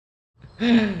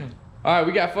Alright,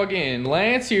 we got fucking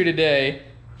Lance here today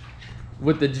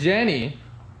with the Geni.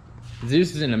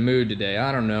 Zeus is in a mood today.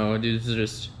 I don't know. Dude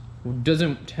just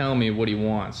doesn't tell me what he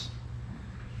wants.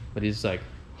 But he's like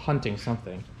hunting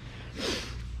something.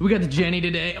 We got the Geni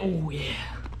today. Oh yeah.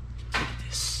 Look at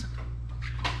this.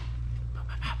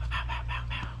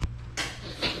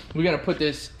 We gotta put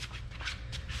this.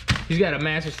 He's got a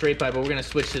massive straight pipe, but we're gonna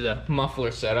switch to the muffler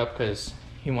setup because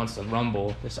he wants the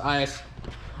rumble. This ISR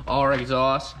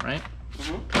exhaust, right?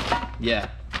 Mm-hmm. Yeah.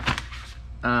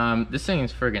 This thing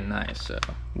is friggin' nice, so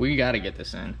we gotta get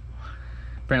this in.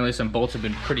 Apparently some bolts have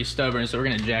been pretty stubborn, so we're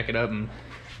gonna jack it up and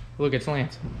look, it's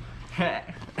Lance.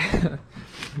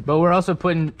 But we're also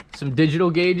putting some digital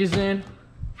gauges in.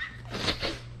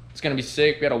 It's gonna be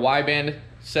sick. We got a Y-band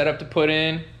setup to put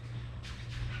in.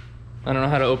 I don't know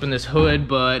how to open this hood,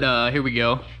 but here we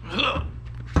go.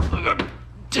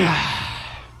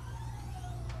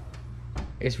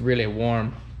 It's really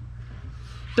warm.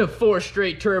 The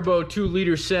 4-straight turbo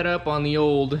 2-liter setup on the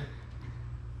old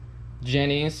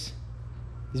Genis.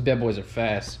 These bad boys are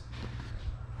fast.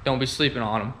 Don't be sleeping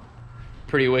on them.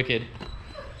 Pretty wicked.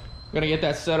 Gonna get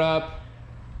that set up,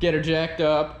 get her jacked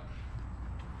up.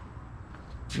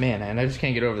 Man, I just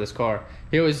can't get over this car.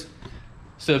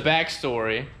 So the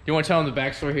backstory. You want to tell them the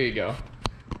backstory? Here you go.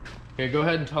 Here, go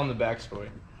ahead and tell them the backstory.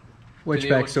 Which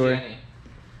backstory? Geni,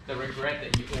 the regret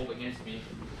that you hold against me.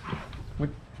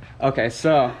 Okay,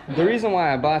 so the reason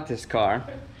why I bought this car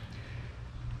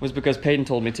was because Peyton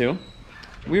told me to.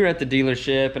 We were at the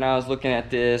dealership and I was looking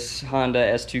at this Honda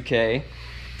S2K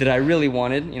that I really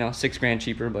wanted, you know, $6 grand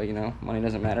cheaper, but you know, money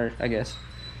doesn't matter, I guess.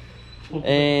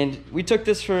 And we took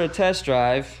this for a test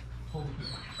drive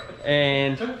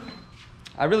and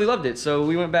I really loved it. So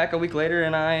we went back a week later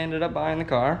and I ended up buying the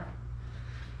car.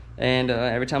 And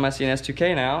every time I see an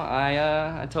S2K now,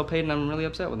 I tell Peyton I'm really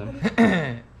upset with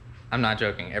him. I'm not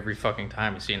joking. Every fucking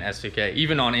time I see an S2K,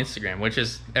 even on Instagram, which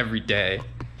is every day.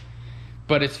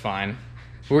 But it's fine.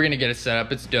 We're gonna get it set up.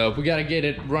 It's dope. We gotta get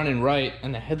it running right.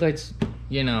 And the headlights,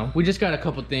 you know, we just got a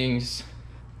couple things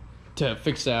to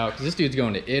fix out. Because this dude's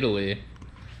going to Italy.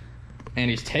 And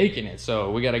he's taking it. So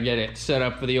we gotta get it set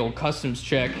up for the old customs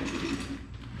check.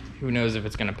 Who knows if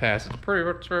it's gonna pass. It's pretty,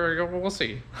 we'll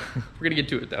see. We're gonna get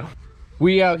to it though.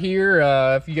 We out here,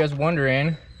 if you guys are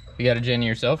wondering, you got a Geni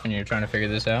yourself and you're trying to figure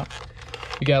this out.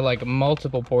 You got like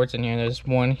multiple ports in here. There's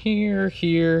one here,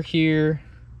 here, here,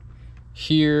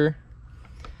 here.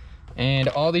 And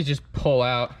all these just pull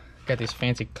out. Got these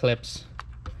fancy clips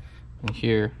in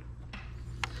here.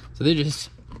 So they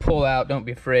just pull out. Don't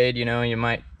be afraid, you know, you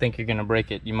might think you're gonna break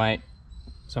it. You might,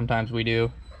 sometimes we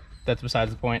do. That's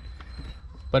besides the point.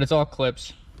 But it's all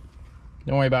clips.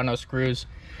 Don't worry about no screws.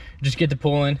 Just get to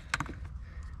pulling.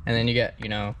 And then you get, you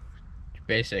know,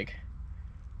 basic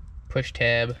push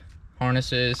tab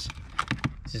harnesses.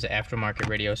 This is aftermarket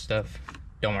radio stuff.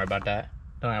 Don't worry about that.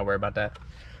 Don't have to worry about that.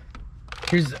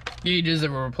 Here's the gauges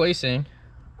that we're replacing.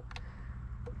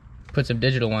 Put some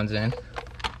digital ones in.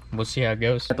 We'll see how it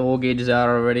goes. Got the old gauges out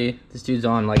already. This dude's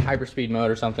on like hyperspeed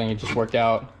mode or something. It just worked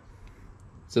out.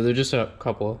 So they're just a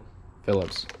couple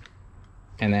Phillips.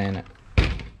 And then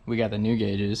we got the new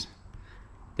gauges.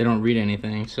 They don't read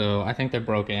anything, so I think they're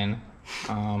broken.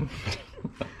 But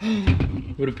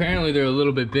apparently they're a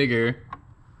little bit bigger.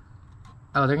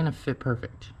 Oh, they're gonna fit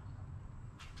perfect.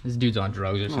 This dude's on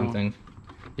drugs or something.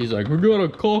 He's like, we're gonna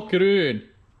caulk it in.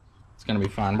 It's gonna be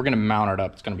fine. We're gonna mount it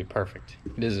up. It's gonna be perfect.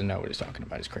 He doesn't know what he's talking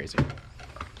about. He's crazy.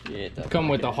 Yeah, come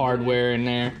with the hardware in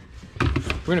there.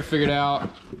 We're gonna figure it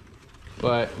out.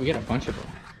 But we got a bunch of them.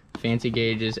 Fancy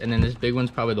gauges, and then this big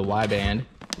one's probably the Y-band.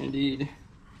 Indeed.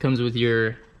 Comes with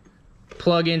your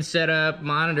plug-in setup,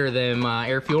 monitor them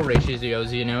air fuel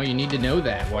ratios, you know. You need to know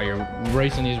that while you're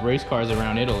racing these race cars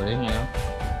around Italy, you know.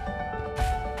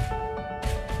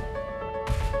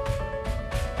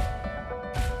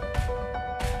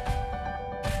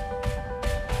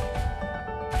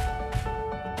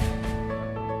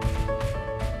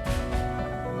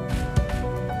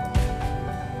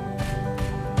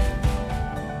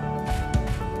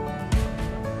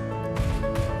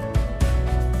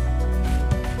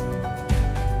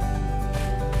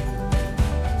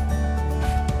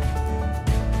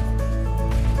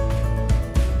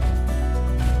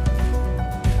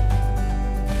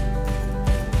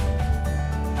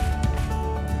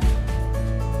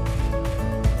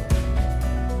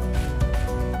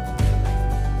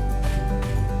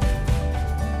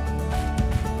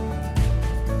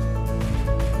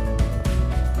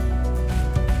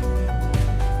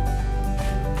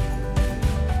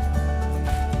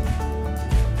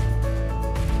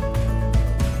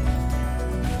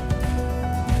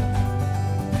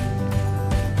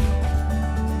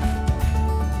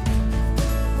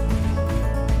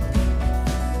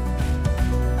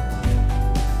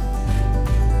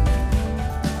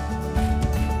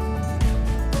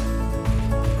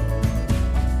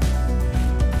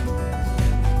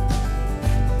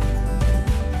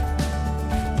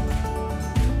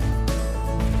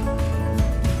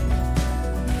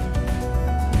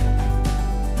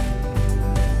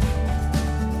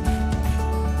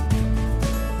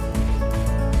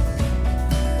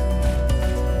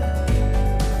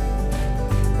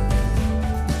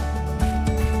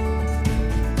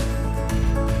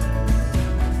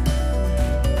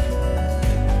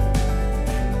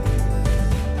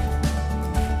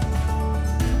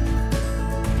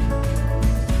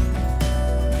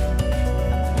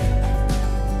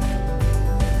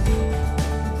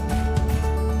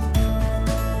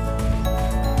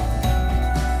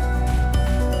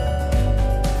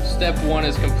 one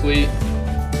is complete.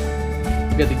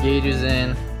 We got the gauges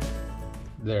in.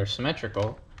 They're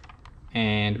symmetrical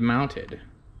and mounted.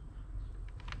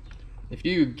 If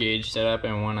you gauge set up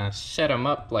and want to set them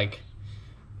up like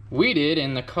we did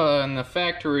in the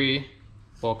factory,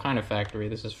 well, kind of factory.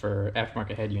 This is for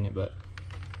aftermarket head unit, but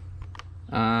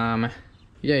yeah,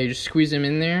 you just squeeze them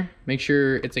in there. Make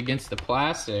sure it's against the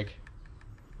plastic,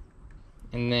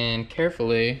 and then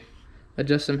carefully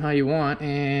adjust them how you want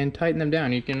and tighten them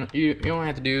down. You don't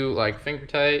have to do like finger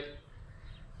tight,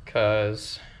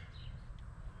 cause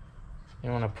you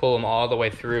don't want to pull them all the way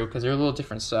through because they're a little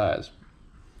different size.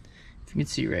 If you can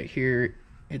see right here,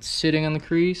 it's sitting on the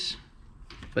crease,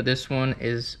 but this one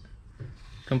is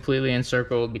completely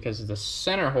encircled because the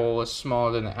center hole is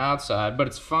smaller than the outside, but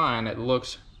it's fine. It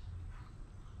looks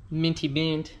minty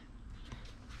mint.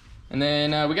 And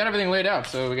then we got everything laid out.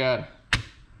 So we got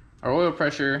our oil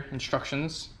pressure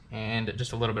instructions and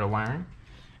just a little bit of wiring.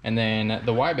 And then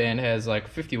the Y band has like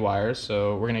 50 wires,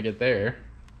 so we're gonna get there.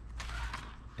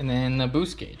 And then the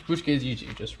boost gauge. Boost gauge is easy,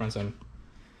 just run some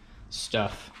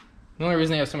stuff. The only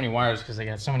reason they have so many wires is because they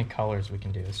got so many colors we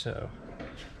can do. So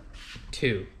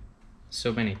two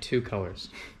colors.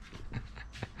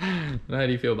 How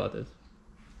do you feel about this?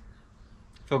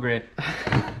 Feel great.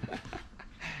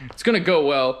 It's gonna go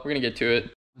well. We're gonna get to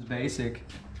it. It's basic.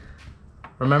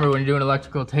 Remember, when you're doing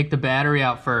electrical, take the battery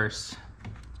out first.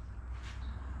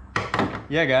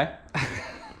 Yeah, guy.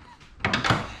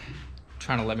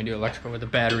 Trying to let me do electrical with the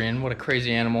battery in. What a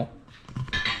crazy animal.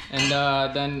 And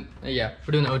then, yeah,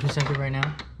 we're doing the O2 sensor right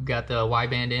now. We've got the Y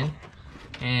band in,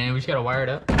 and we just gotta wire it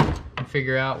up and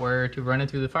figure out where to run it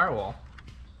through the firewall.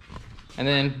 And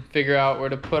then figure out where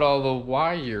to put all the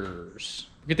wires.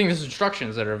 Good thing there's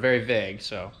instructions that are very vague,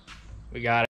 so we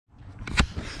got it.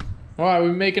 All right,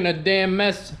 we're making a damn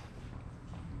mess.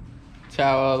 That's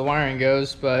how the wiring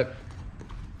goes, but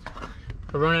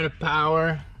we're running out of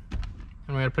power,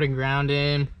 and we're gonna put a ground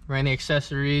in, ran the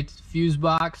accessory to the fuse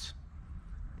box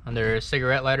under a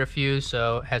cigarette lighter fuse,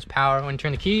 so it has power when you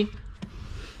turn the key.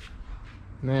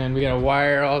 And then we gotta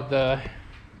wire all the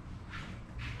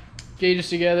gauges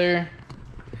together.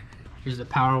 Here's the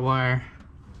power wire.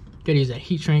 Gotta use that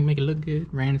heat shrink, make it look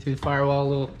good. Ran it through the firewall,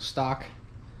 little stock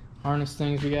harness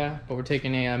things we got. But we're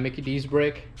taking a Mickey D's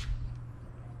break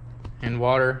and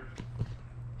water.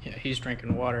 Yeah, he's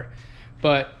drinking water.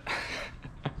 But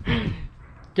you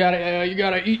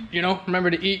gotta eat, you know,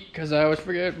 remember to eat, because I always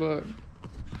forget, but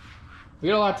we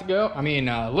got a lot to go. I mean,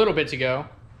 a little bit to go.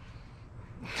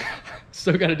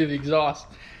 Still gotta do the exhaust.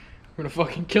 We're gonna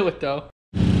fucking kill it though.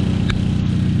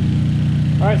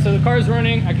 All right, so the car's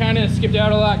running. I kind of skipped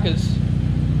out a lot because,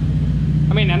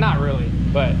 I mean, not really,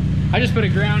 but I just put a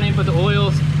ground in, put the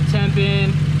oil temp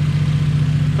in,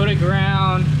 put a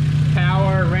ground,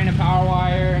 power, ran a power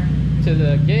wire to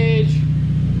the gauge.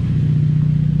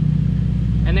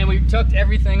 And then we tucked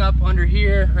everything up under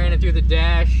here, ran it through the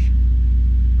dash.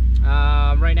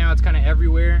 Right now it's kind of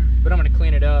everywhere, but I'm gonna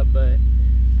clean it up. But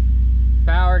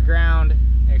power, ground,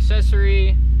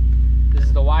 accessory. This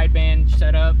is the wideband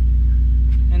setup.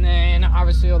 And then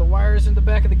obviously all the wires in the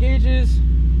back of the gauges.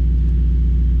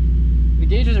 The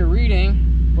gauges are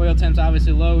reading. Oil temp's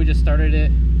obviously low, we just started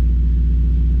it.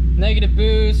 Negative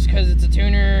boost because it's a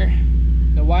tuner.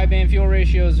 The wideband fuel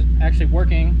ratio is actually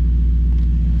working.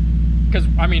 Because,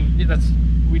 I mean,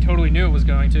 we totally knew it was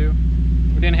going to.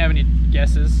 We didn't have any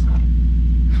guesses.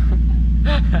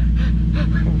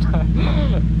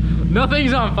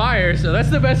 Nothing's on fire, so that's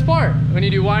the best part. When you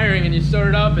do wiring and you start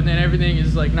it up and then everything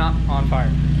is like not on fire.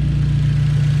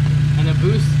 And the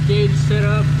boost gauge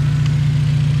setup.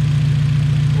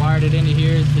 Wired it into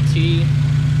here, it's the T.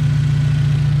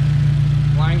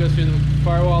 Line goes through the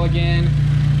firewall again.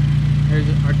 There's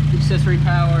our accessory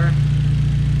power.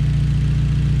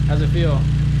 How's it feel?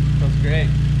 Feels great.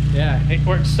 Yeah, it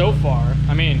works so far.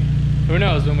 I mean, who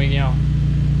knows when we, you know,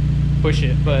 push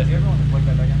it, but... Do you ever want to plug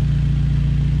that back in?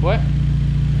 What?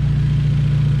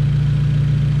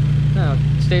 No,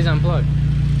 it stays unplugged.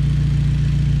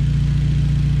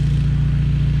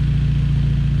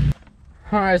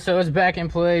 Alright, so it's back in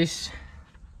place.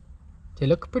 They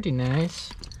look pretty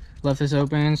nice. Left this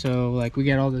open, so like we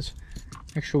got all this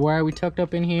extra wire we tucked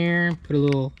up in here. Put a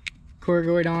little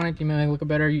corrugated on it to make it look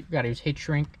better. You gotta use heat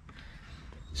shrink.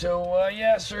 So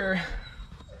yeah, sir.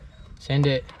 Send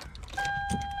it.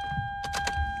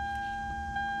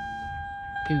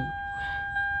 Ooh.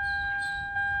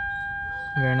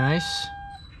 Very nice.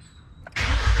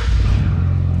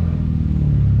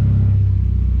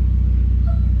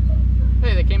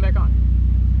 Hey, they came back on.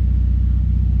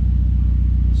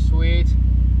 Sweet.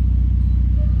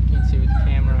 Can't see with the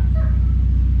camera.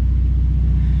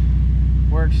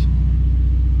 Works.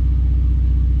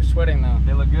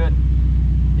 good.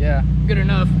 Yeah, good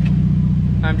enough.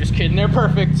 I'm just kidding, they're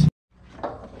perfect.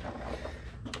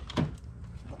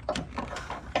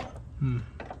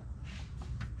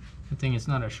 Good thing it's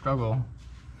not a struggle.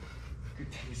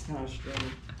 Good thing it's not a struggle.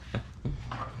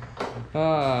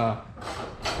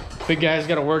 Big guy's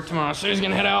got to work tomorrow, so he's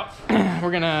gonna head out.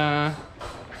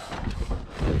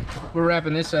 We're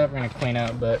wrapping this up. We're gonna clean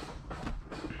up, but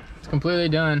it's completely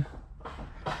done.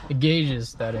 The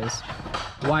gauges, that is.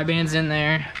 Y band's in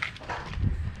there.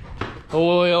 The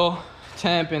oil,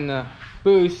 temp, and the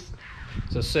boost.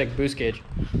 It's a sick boost gauge.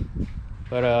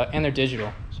 But and they're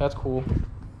digital, so that's cool.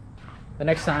 The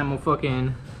next time we'll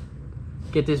fucking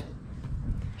get this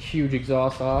huge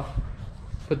exhaust off.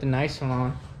 Put the nice one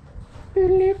on.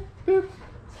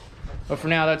 But for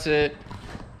now, that's it.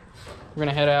 We're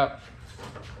gonna head out.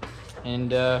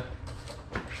 And I'm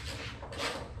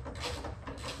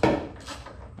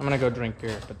gonna go drink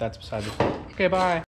beer, but that's beside the point. Okay, bye.